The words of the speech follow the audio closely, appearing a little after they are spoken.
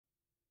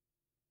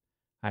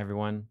Hi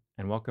everyone,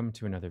 and welcome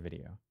to another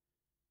video.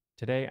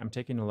 Today I'm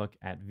taking a look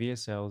at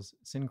VSL's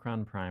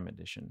Synchron Prime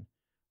Edition,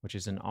 which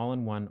is an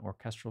all-in-one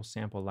orchestral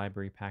sample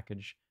library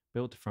package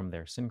built from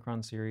their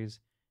Synchron series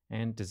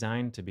and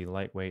designed to be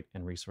lightweight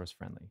and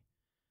resource-friendly.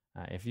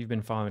 If you've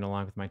been following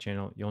along with my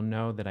channel, you'll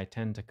know that I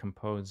tend to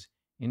compose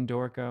in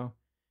Dorico,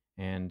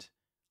 and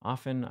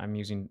often I'm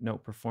using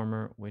Note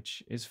Performer,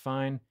 which is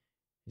fine.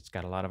 It's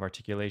got a lot of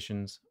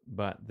articulations,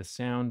 but the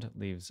sound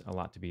leaves a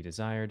lot to be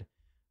desired.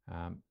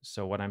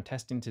 So what I'm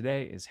testing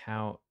today is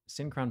how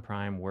Synchron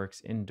Prime works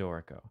in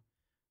Dorico.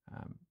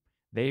 Um,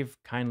 they've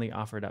kindly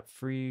offered up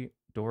free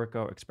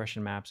Dorico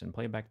expression maps and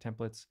playback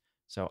templates.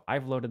 So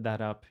I've loaded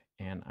that up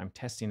and I'm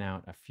testing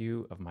out a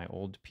few of my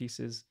old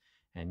pieces,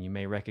 and you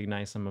may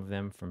recognize some of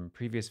them from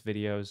previous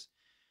videos.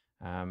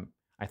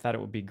 I thought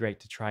it would be great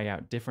to try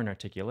out different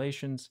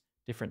articulations,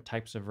 different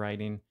types of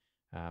writing,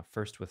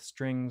 first with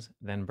strings,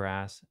 then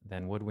brass,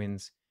 then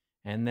woodwinds,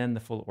 and then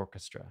the full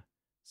orchestra.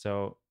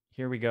 So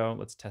here we go.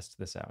 Let's test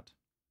this out.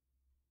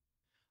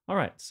 All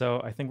right,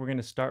 so I think we're going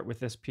to start with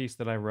this piece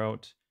that I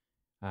wrote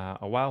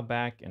a while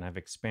back, and I've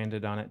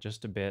expanded on it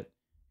just a bit.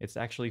 It's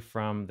actually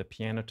from the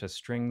piano to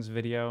strings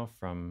video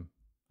from,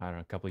 I don't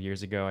know, a couple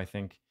years ago, I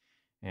think.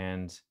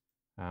 And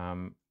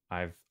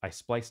I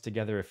spliced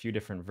together a few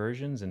different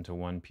versions into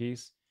one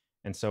piece.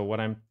 And so what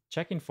I'm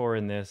checking for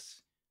in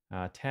this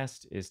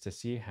test is to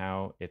see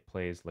how it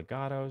plays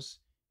legatos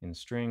in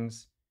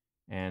strings,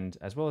 and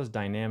as well as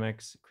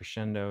dynamics,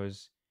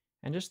 crescendos,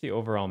 and just the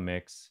overall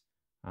mix.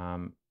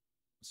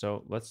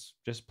 So let's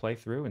just play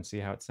through and see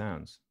how it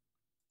sounds.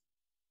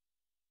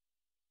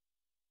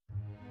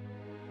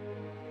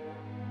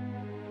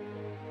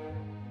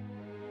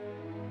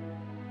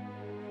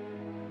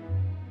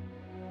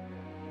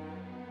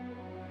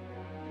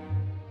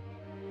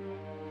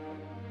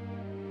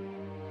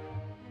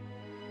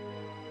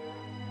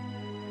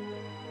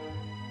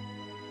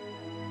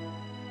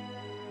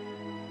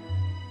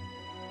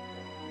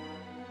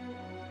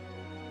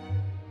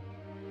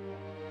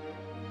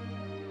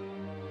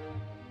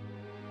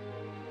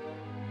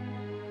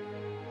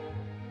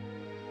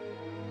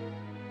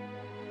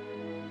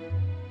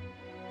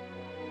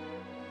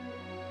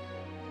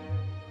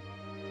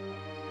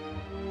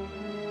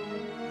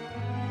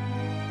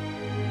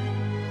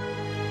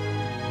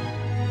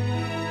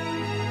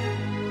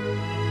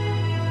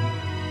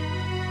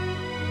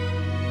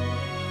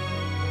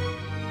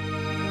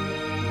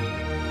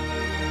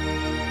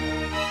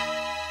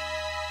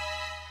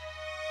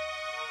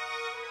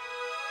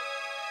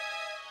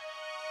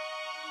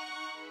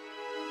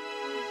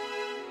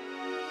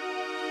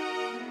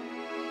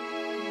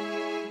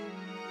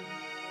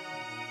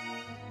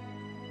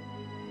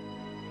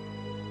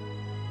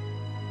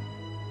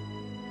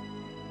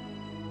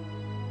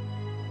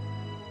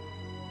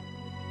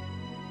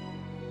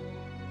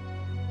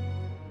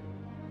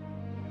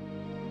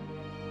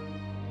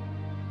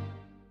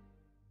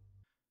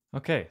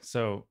 Okay,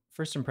 so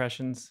first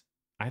impressions,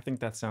 I think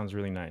that sounds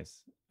really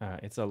nice.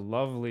 It's a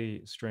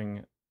lovely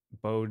string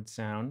bowed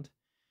sound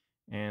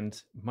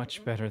and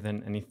much better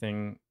than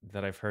anything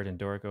that I've heard in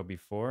Dorico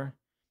before.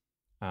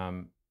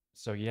 Um,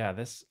 so yeah,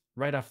 this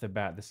right off the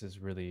bat, this is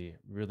really,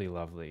 really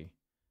lovely.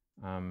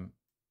 Um,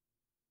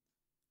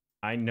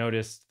 I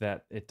noticed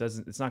that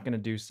it's not going to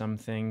do some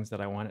things that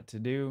I want it to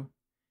do,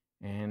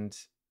 and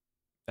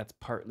that's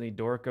partly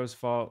Dorico's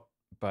fault.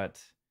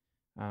 But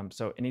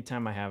so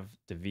anytime I have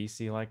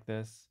DVC like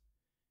this,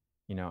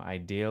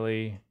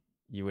 ideally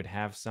you would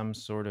have some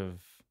sort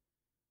of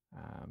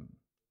um,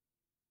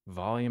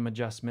 volume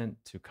adjustment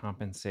to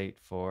compensate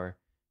for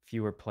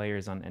fewer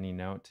players on any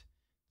note.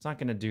 It's not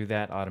going to do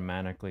that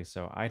automatically,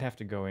 so I'd have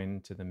to go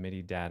into the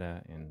MIDI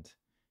data and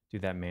do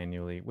that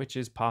manually, which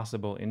is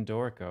possible in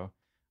Dorico.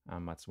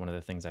 That's one of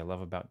the things I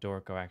love about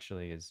Dorico,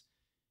 actually, is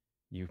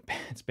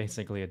it's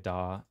basically a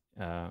DAW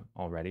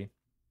already.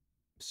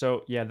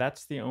 So yeah,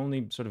 that's the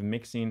only sort of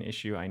mixing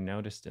issue I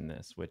noticed in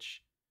this,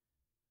 which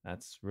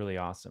that's really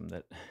awesome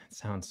that it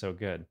sounds so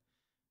good.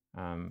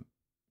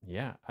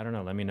 Yeah, I don't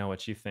know. Let me know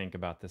what you think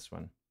about this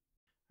one.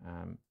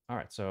 All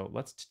right, so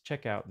let's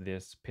check out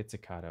this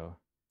pizzicato.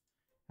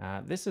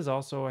 This is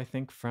also, I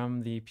think,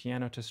 from the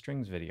piano to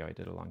strings video I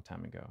did a long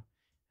time ago.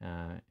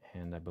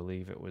 And I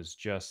believe it was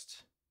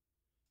just,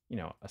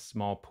 a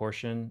small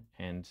portion,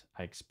 and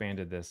I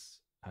expanded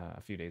this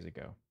a few days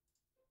ago.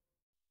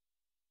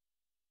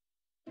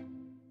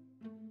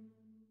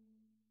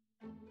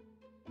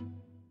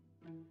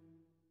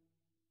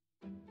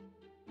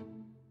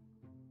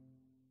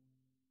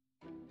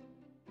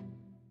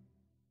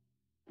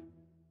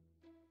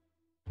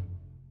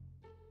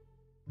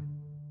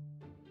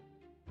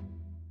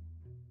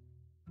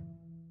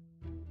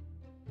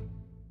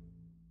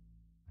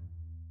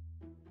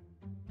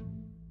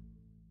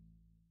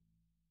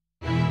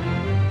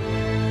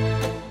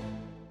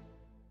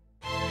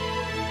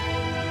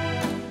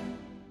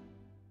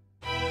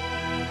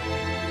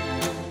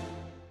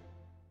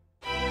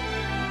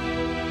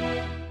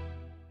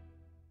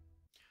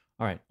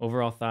 All right,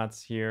 overall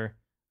thoughts here.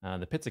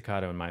 The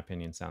pizzicato, in my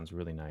opinion, sounds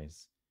really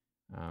nice.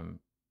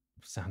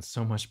 sounds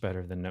so much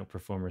better than Note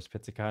Performer's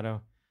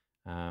pizzicato.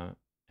 Uh,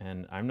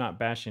 and I'm not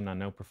bashing on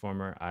Note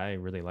Performer. I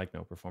really like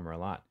Note Performer a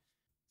lot.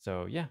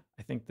 So yeah,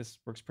 I think this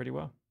works pretty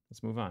well.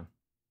 Let's move on.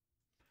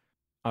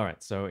 All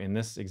right, so in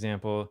this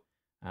example,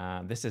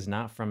 this is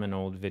not from an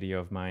old video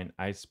of mine.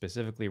 I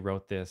specifically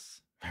wrote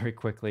this very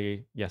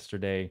quickly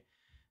yesterday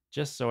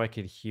just so I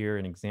could hear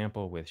an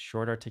example with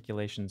short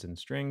articulations and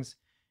strings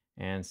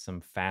and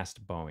some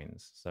fast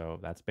bowings. So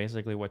that's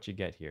basically what you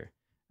get here.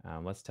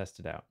 Let's test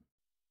it out.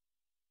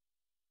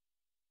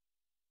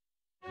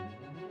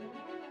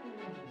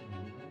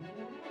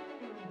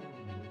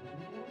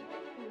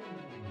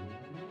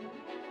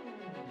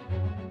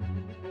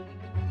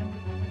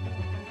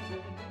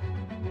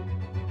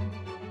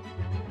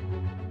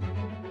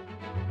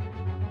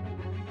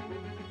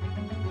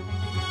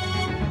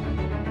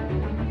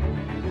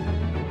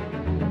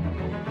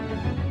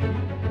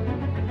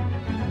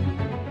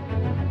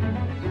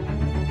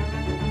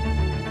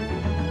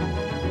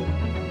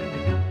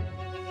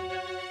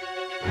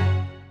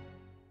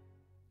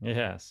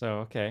 Yeah, so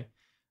okay.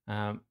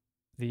 Um,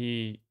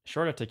 the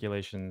short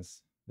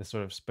articulations, the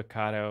sort of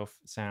spiccato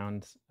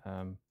sound,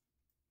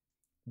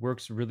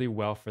 works really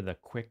well for the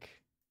quick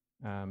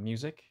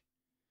music.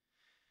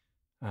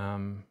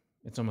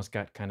 It's almost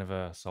got kind of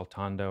a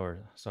saltando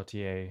or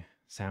sautier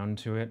sound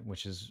to it,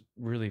 which is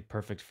really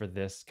perfect for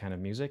this kind of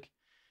music.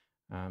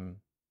 Um,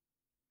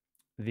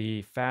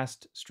 the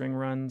fast string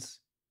runs,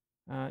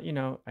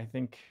 I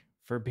think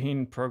for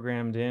being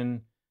programmed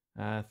in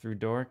through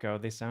Dorico,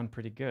 they sound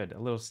pretty good. A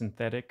little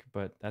synthetic,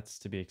 but that's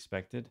to be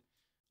expected.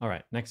 All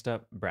right, next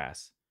up,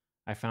 brass.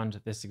 I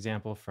found this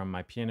example from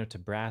my piano to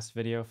brass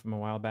video from a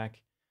while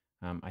back.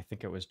 I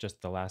think it was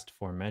just the last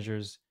 4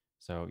 measures.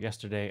 So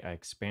yesterday I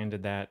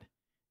expanded that,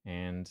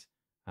 and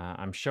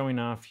I'm showing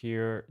off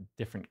here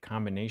different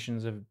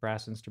combinations of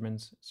brass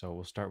instruments. So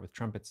we'll start with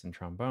trumpets and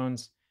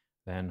trombones,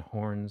 then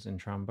horns and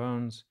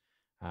trombones,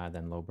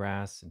 then low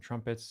brass and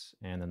trumpets,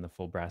 and then the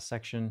full brass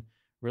section.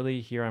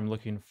 Really here I'm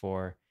looking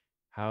for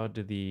how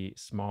do the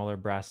smaller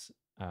brass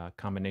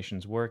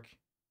combinations work,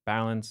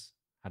 balance,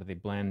 how do they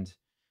blend,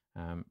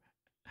 um,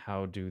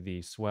 how do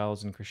the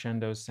swells and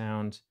crescendos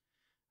sound,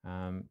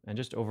 and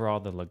just overall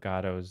the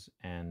legatos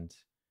and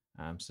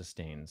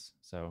sustains.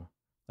 So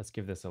let's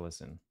give this a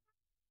listen.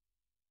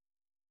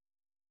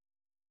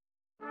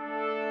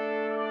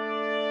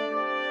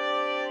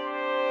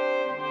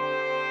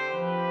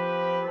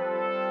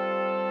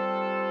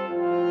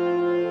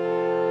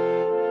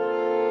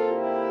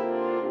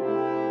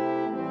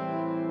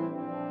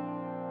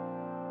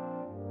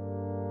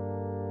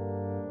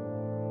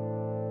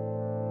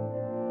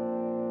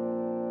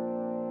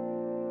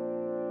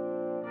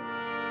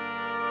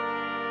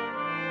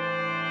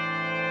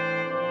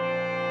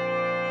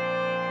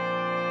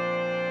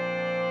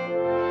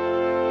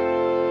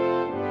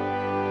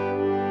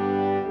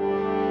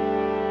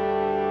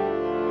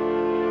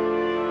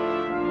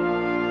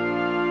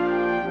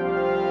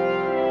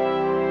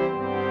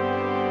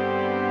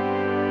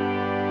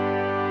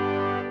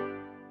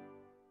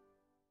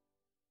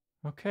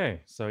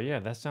 Okay, so yeah,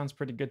 that sounds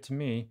pretty good to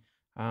me.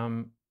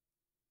 Um,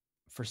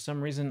 for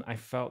some reason, I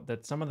felt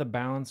that some of the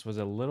balance was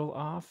a little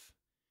off,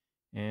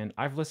 and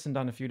I've listened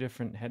on a few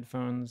different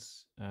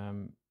headphones,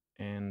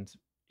 and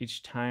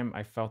each time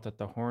I felt that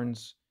the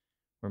horns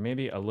were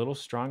maybe a little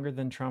stronger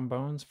than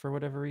trombones for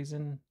whatever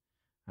reason.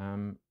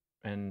 Um,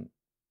 and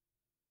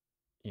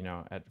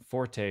at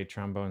forte,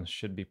 trombones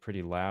should be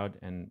pretty loud,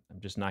 and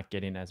I'm just not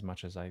getting as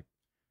much as I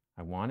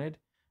wanted.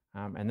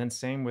 And then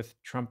same with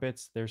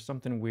trumpets. There's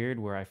something weird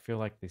where I feel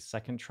like the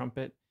second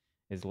trumpet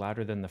is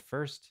louder than the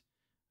first.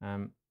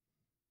 Um,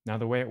 Now,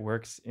 the way it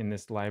works in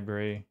this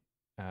library,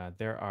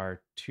 there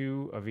are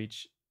 2 of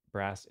each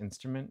brass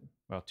instrument.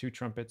 Well, 2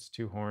 trumpets,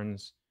 2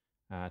 horns,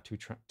 2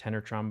 tenor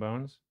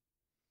trombones.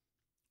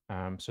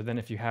 So then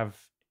if you have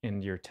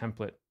in your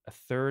template a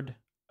third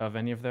of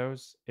any of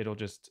those, it'll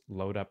just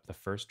load up the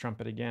first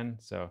trumpet again.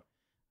 So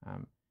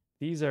um,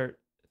 these are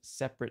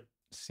separate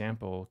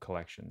sample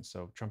collections.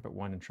 So trumpet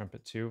 1 and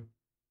trumpet 2.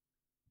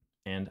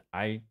 And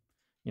I,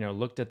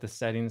 looked at the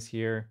settings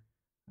here.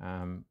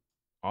 Um,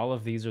 all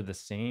of these are the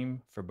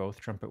same for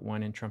both trumpet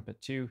 1 and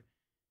trumpet 2.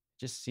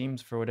 Just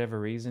seems for whatever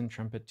reason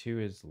trumpet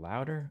 2 is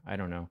louder. I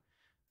don't know.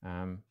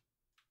 Um,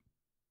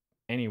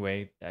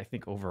 anyway, I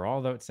think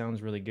overall though it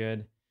sounds really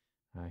good.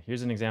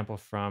 Here's an example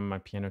from my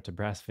piano to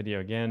brass video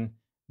again.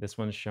 This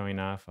one's showing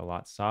off a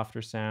lot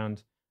softer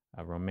sound,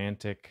 a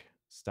romantic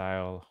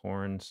style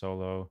horn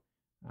solo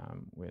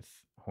with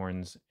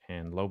horns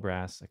and low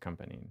brass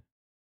accompanying.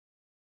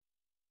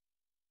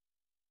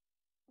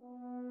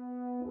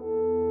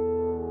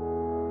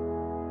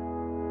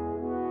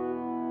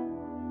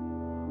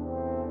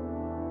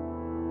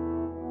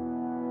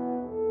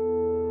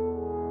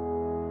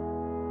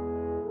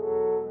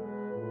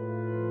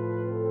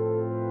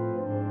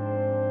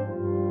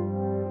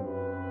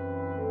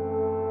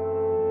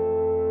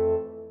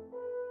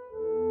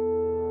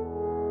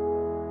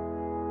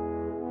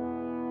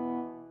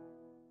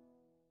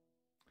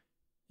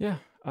 Yeah.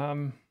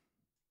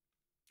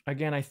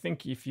 Again, I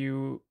think if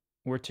you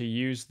were to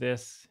use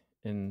this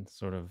in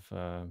sort of,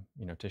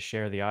 to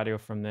share the audio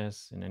from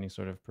this in any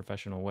sort of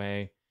professional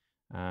way,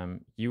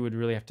 you would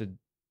really have to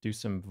do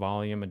some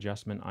volume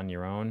adjustment on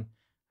your own.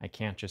 I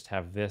can't just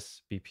have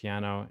this be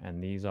piano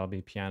and these all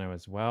be piano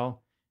as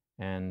well,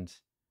 and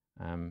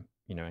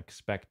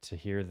expect to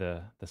hear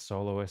the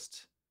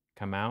soloist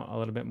come out a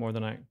little bit more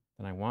than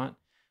I want.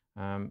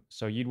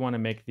 So you'd want to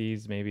make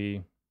these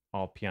maybe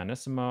all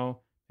pianissimo,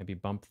 maybe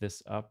bump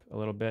this up a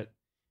little bit,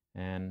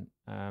 and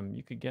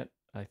you could get,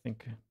 I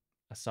think,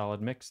 a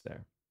solid mix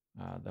there.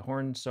 The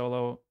horn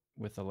solo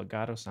with the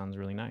legato sounds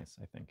really nice,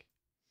 I think.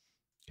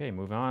 Okay,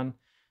 move on.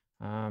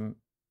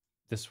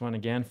 This one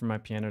again from my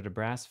piano to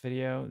brass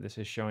video. This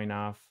is showing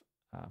off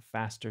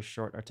faster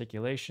short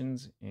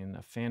articulations in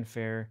a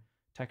fanfare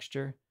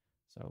texture.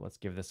 So let's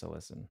give this a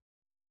listen.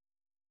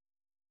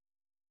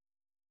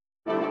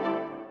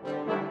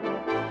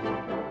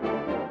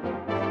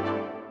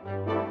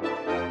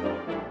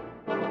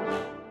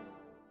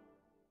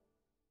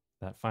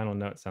 That final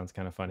note sounds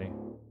kind of funny.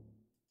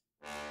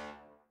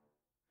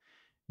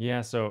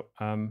 Yeah, so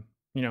I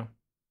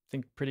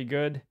think pretty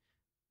good.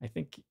 I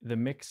think the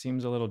mix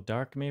seems a little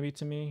dark maybe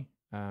to me,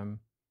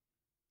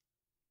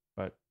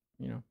 but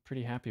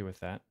pretty happy with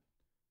that.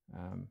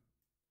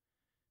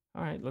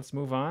 All right, let's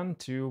move on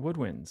to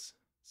woodwinds.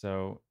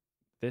 So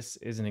this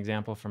is an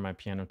example from my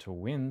piano to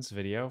winds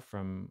video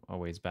from a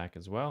ways back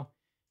as well.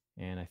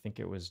 And I think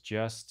it was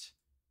just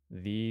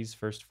these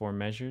first four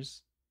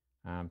measures.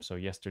 So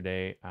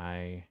yesterday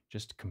I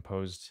just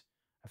composed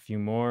a few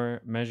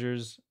more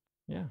measures.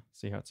 Yeah,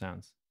 see how it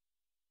sounds.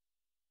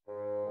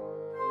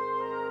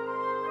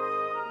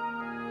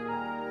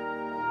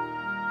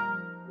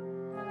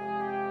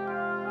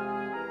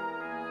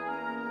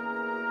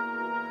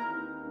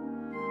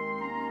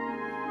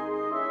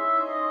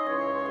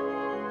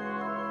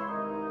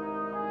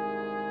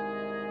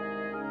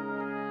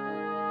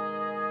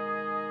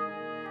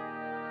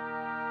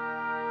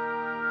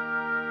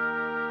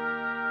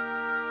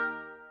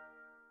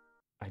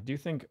 I do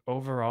think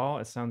overall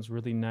it sounds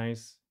really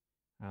nice.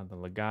 The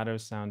legato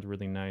sound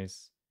really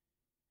nice.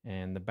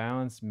 And the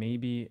balance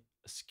maybe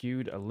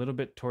skewed a little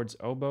bit towards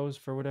oboes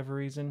for whatever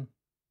reason.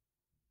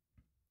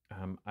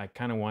 I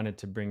kind of wanted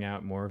to bring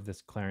out more of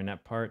this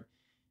clarinet part.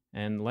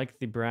 And like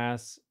the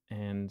brass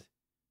and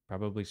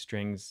probably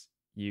strings,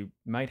 you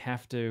might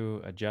have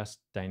to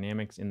adjust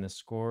dynamics in the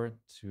score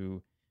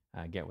to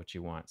get what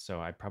you want. So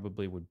I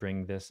probably would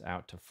bring this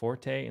out to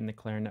forte in the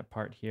clarinet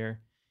part here,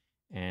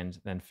 and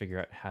then figure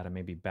out how to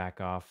maybe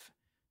back off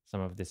some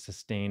of the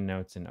sustained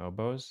notes in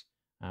oboes.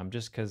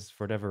 Just because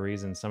for whatever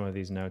reason, some of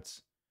these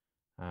notes,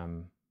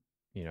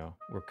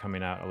 were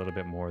coming out a little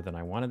bit more than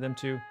I wanted them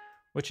to,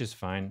 which is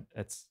fine.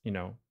 It's,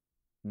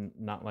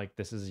 not like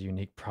this is a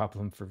unique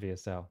problem for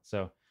VSL.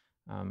 So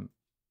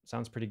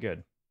sounds pretty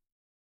good.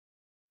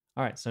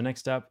 All right, so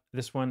next up,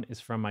 this one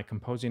is from my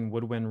composing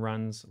woodwind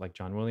runs like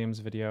John Williams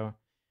video.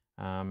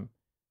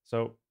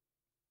 So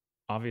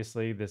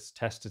obviously this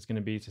test is going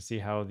to be to see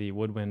how the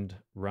woodwind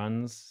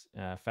runs,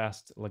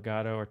 fast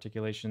legato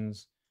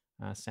articulations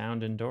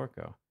sound in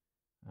Dorico.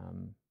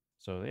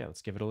 So yeah,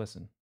 let's give it a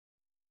listen.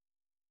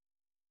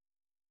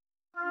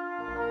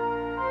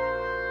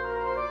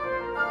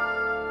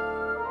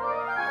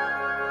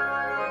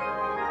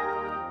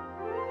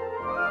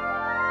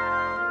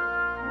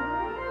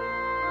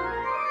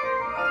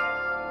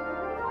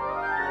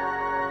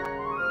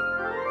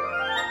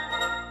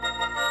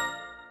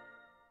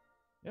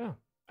 Yeah,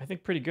 I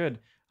think pretty good.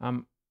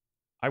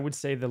 I would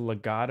say the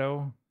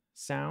legato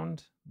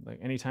sound, like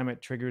anytime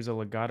it triggers a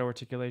legato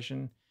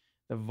articulation,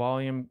 the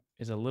volume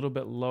is a little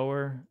bit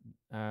lower.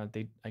 I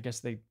guess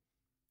they,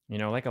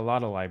 like a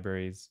lot of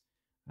libraries,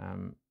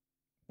 um,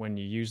 when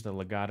you use the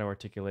legato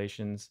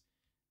articulations,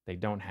 they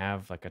don't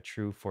have like a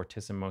true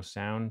fortissimo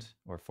sound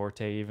or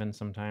forte even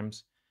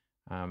sometimes.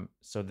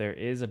 So there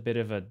is a bit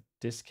of a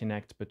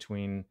disconnect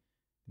between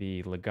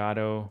the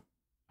legato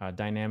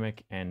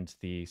dynamic and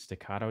the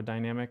staccato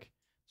dynamic.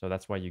 So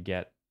that's why you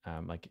get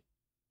like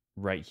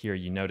right here,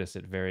 you notice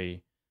it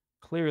very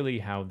clearly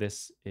how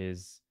this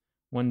is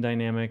one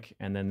dynamic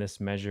and then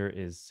this measure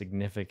is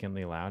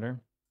significantly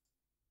louder.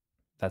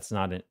 That's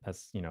not it.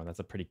 That's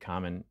a pretty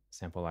common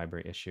sample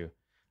library issue.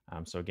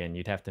 So again,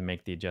 you'd have to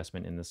make the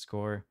adjustment in the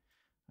score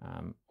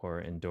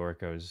or in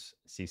Dorico's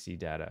CC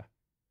data.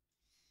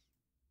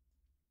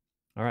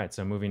 All right,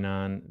 so moving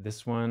on.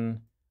 This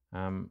one,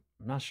 I'm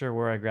not sure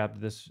where I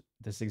grabbed this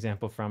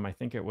example from. I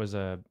think it was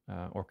a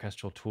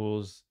Orchestral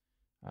Tools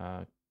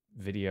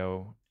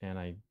video, and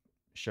I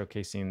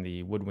showcasing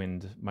the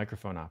woodwind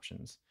microphone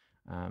options.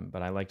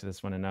 But I liked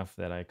this one enough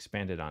that I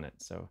expanded on it.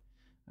 So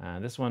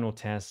this one will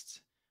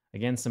test,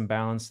 again, some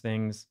balance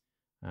things,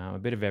 a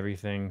bit of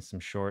everything, some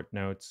short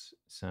notes,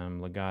 some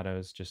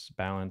legatos, just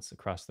balance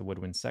across the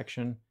woodwind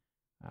section.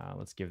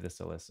 Let's give this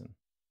a listen.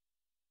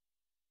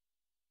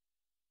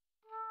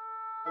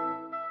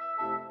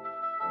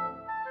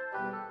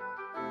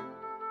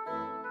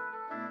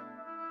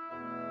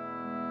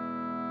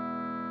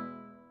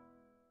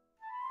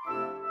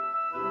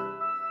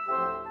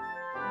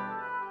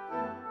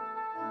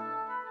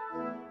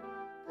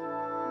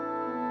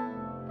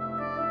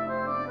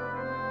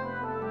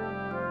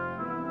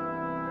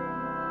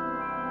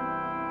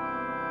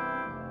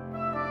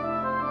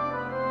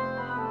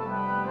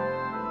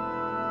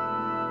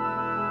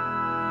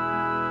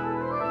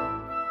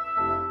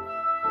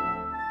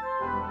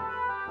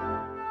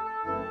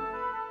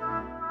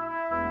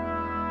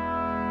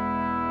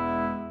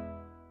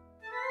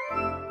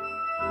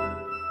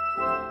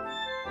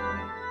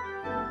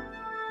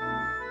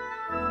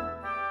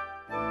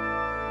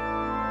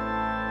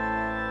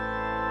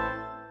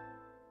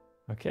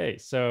 Okay,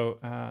 so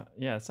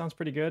yeah, it sounds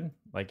pretty good.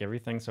 Like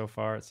everything so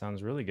far, it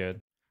sounds really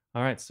good.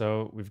 All right,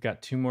 so we've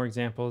got two more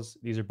examples.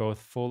 These are both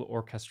full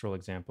orchestral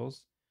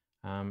examples.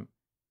 Um,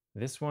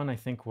 this one I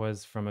think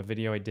was from a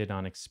video I did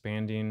on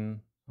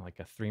expanding like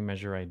a three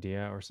measure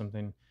idea or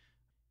something.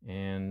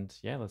 And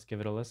yeah, let's give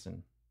it a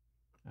listen.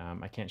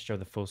 I can't show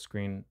the full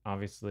screen,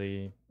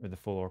 obviously, or the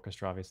full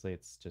orchestra. Obviously,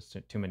 it's just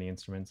too many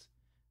instruments.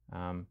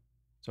 Um,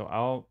 so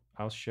I'll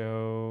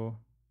show,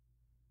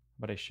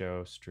 but I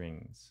show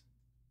strings.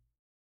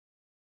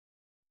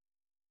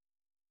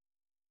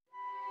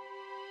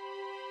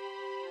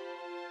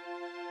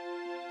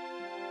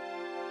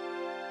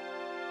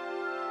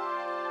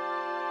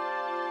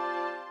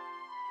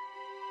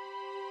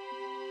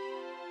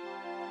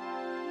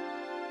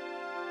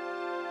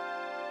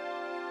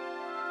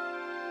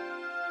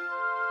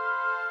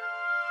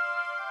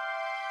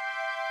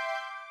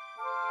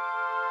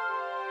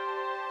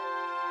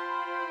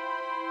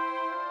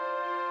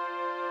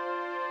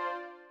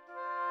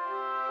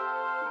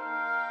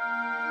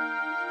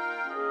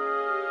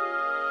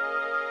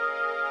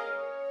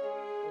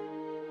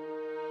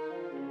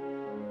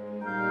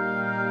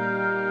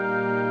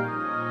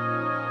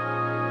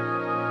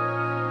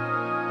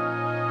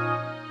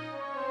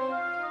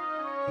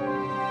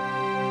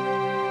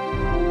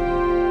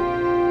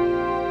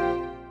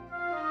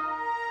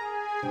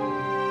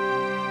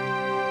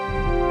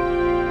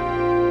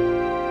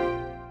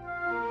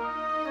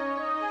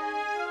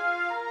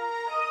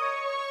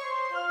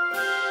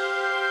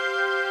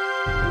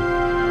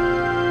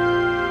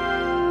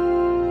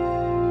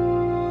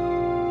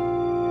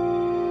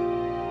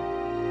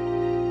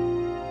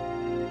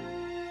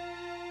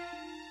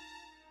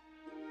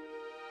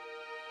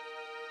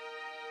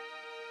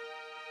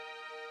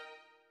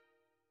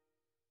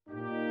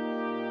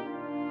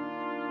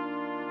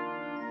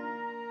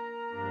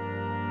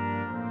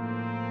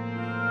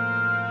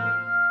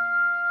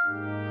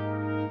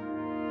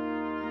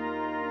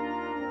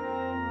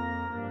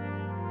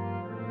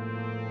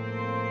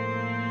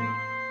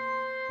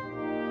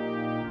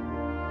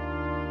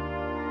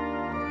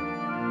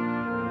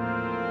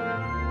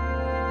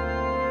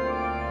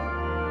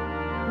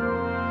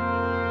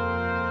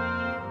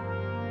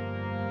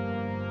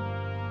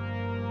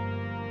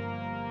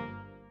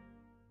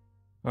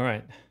 All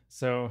right.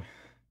 So,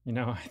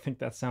 I think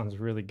that sounds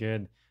really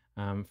good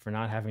for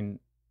not having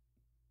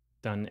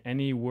done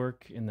any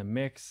work in the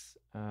mix.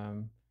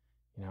 What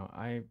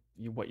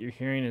you're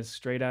hearing is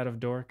straight out of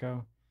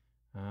Dorico.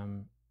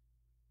 Um,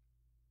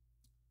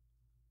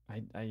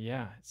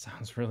 yeah, it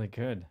sounds really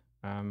good.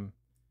 Um,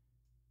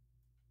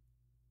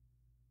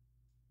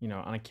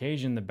 on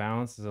occasion the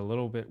balance is a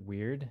little bit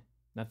weird.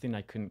 Nothing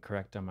I couldn't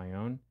correct on my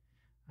own.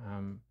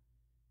 Um,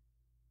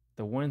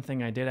 the one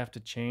thing I did have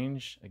to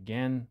change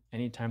again,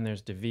 anytime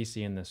there's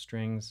divisi in the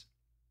strings,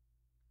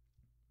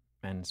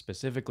 and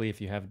specifically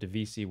if you have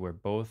divisi where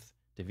both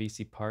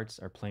divisi parts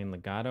are playing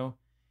legato,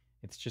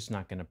 it's just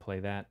not going to play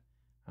that.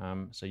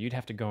 So you'd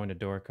have to go into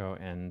Dorico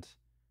and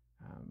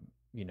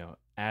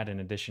add an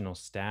additional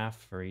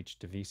staff for each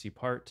divisi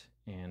part,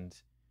 and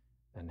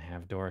then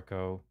have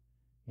Dorico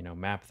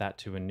map that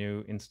to a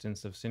new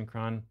instance of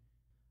Synchron.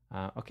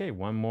 Okay,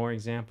 one more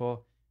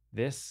example.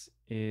 This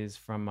is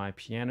from my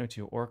piano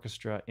to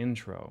orchestra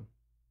intro.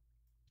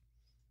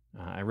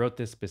 I wrote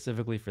this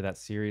specifically for that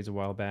series a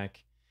while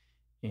back,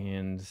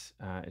 and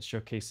it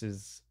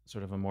showcases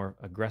sort of a more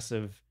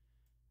aggressive,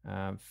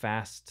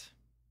 fast,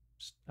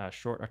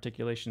 short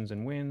articulations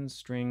and winds,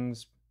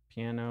 strings,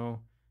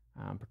 piano,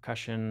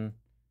 percussion.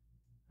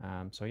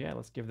 So yeah,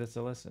 let's give this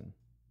a listen.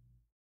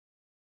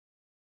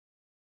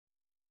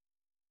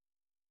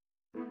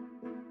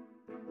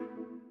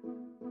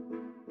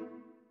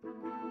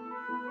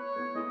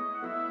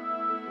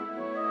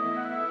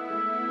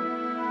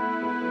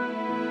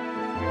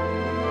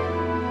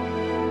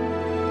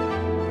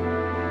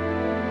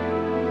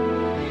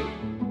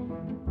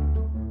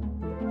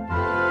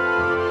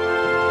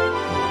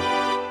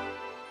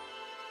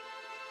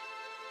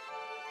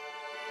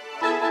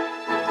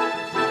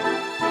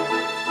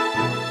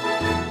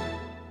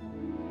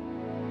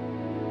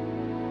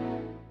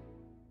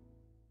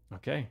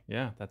 Okay,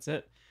 yeah, that's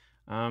it.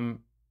 Um,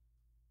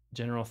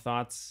 General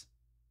thoughts.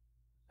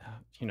 uh,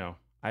 you know,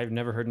 I've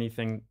never heard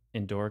anything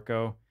in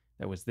Dorico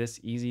that was this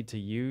easy to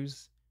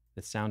use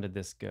that sounded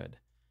this good.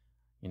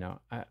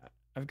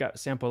 I've got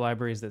sample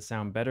libraries that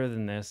sound better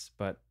than this,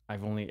 but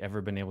I've only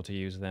ever been able to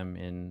use them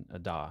in a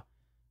DAW.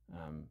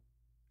 Um,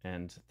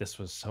 and this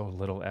was so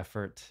little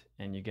effort,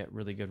 and you get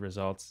really good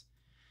results.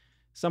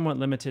 Somewhat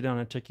limited on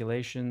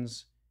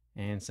articulations,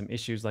 and some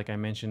issues, like I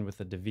mentioned, with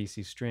the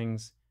divisi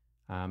strings.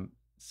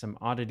 Some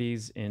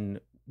oddities in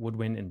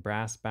woodwind and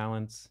brass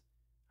balance.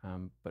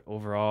 But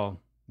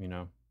overall, you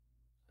know,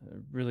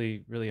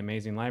 really, really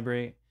amazing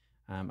library.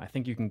 I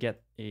think you can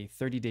get a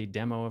 30-day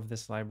demo of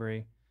this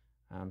library.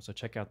 So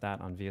check out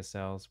that on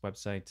VSL's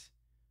website.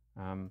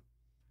 Um,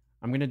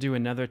 I'm going to do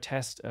another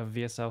test of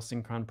VSL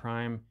Synchron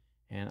Prime,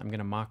 and I'm going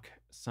to mock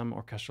some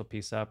orchestral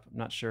piece up. I'm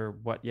not sure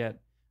what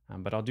yet,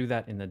 but I'll do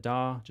that in the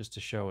DAW just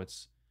to show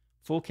its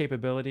full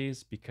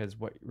capabilities, because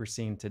what we're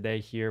seeing today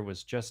here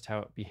was just how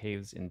it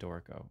behaves in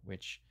Dorico,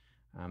 which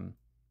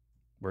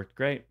worked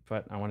great,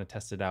 but I want to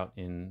test it out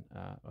in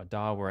a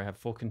DAW where I have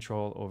full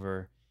control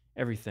over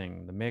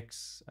everything, the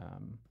mix,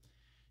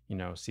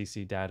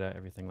 CC data,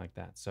 everything like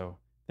that. So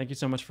thank you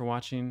so much for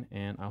watching,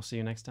 and I'll see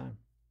you next time.